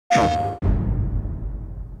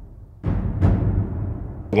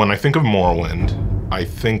When I think of Morrowind, I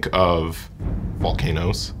think of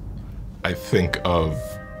volcanoes. I think of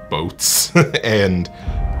boats and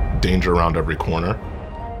danger around every corner.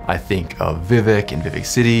 I think of Vivek and Vivek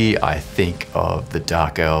City. I think of the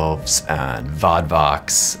Dark Elves and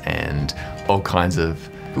Vardvarks and all kinds of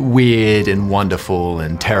weird and wonderful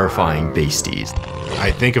and terrifying beasties.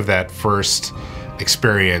 I think of that first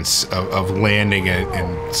experience of landing in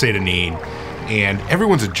Sadrith, and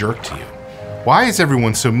everyone's a jerk to you. Why is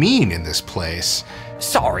everyone so mean in this place?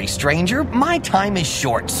 Sorry, stranger, my time is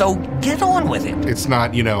short, so get on with it. It's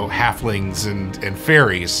not, you know, halflings and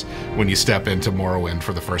fairies when you step into Morrowind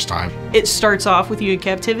for the first time. It starts off with you in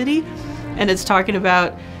captivity, and it's talking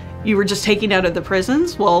about you were just taken out of the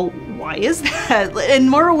prisons. Well, why is that? And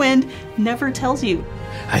Morrowind never tells you.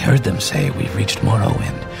 I heard them say we've reached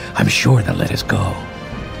Morrowind. I'm sure they'll let us go.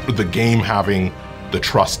 The game having the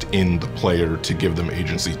trust in the player to give them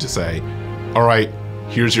agency to say, all right,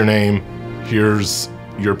 here's your name, here's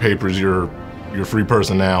your papers, you're a free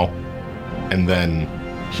person now, and then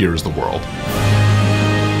here's the world.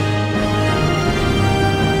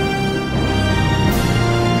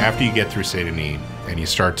 After you get through Sadrith and you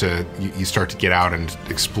start to get out and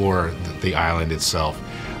explore the island itself,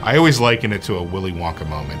 I always liken it to a Willy Wonka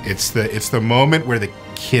moment. It's the moment where the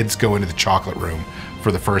kids go into the chocolate room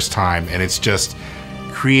for the first time, and it's just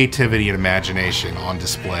creativity and imagination on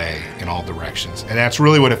display in all directions. And that's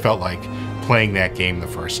really what it felt like playing that game the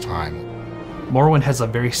first time. Morrowind has a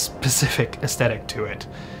very specific aesthetic to it.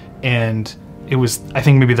 And it was, I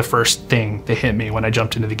think, maybe the first thing that hit me when I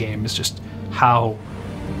jumped into the game is just how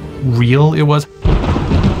real it was.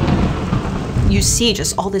 You see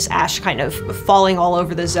just all this ash kind of falling all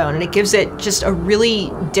over the zone, and it gives it just a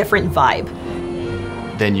really different vibe.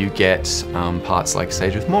 Then you get parts like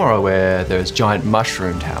Sadrith Mora where there's giant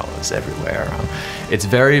mushroom towers everywhere. It's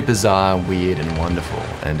very bizarre, weird, and wonderful,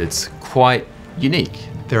 and it's quite unique.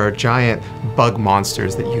 There are giant bug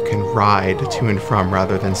monsters that you can ride to and from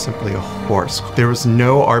rather than simply a horse. There was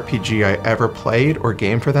no RPG I ever played, or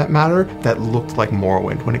game for that matter, that looked like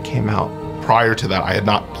Morrowind when it came out. Prior to that, I had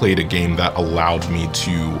not played a game that allowed me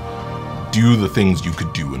to do the things you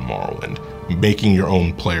could do in Morrowind. Making your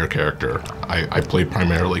own player character. I played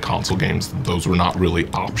primarily console games. Those were not really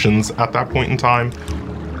options at that point in time.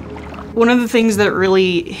 One of the things that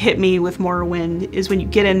really hit me with Morrowind is when you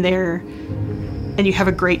get in there and you have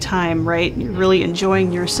a great time, right? You're really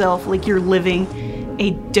enjoying yourself, like you're living a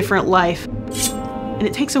different life. And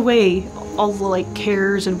it takes away all the like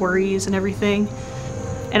cares and worries and everything.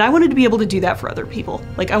 And I wanted to be able to do that for other people.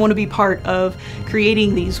 Like I want to be part of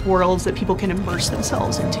creating these worlds that people can immerse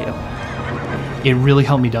themselves into. It really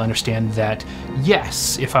helped me to understand that,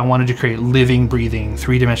 yes, if I wanted to create living, breathing,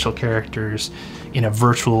 three-dimensional characters in a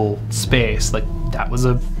virtual space, like that was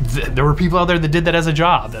there were people out there that did that as a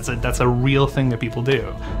job. That's a real thing that people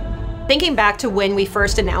do. Thinking back to when we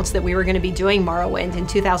first announced that we were going to be doing Morrowind in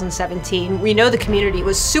 2017, we know the community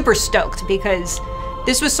was super stoked because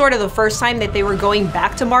this was sort of the first time that they were going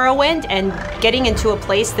back to Morrowind and getting into a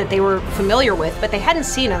place that they were familiar with, but they hadn't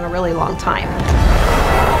seen in a really long time.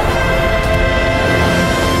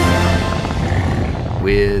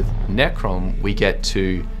 With Necrom, we get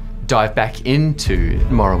to dive back into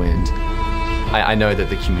Morrowind. I know that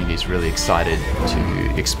the community is really excited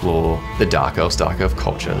to explore the Dark Elf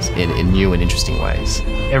cultures in new and interesting ways.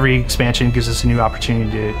 Every expansion gives us a new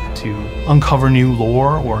opportunity to uncover new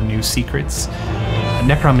lore or new secrets.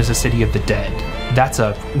 Necrom is a city of the dead. That's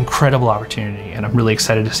an incredible opportunity, and I'm really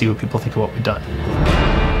excited to see what people think of what we've done.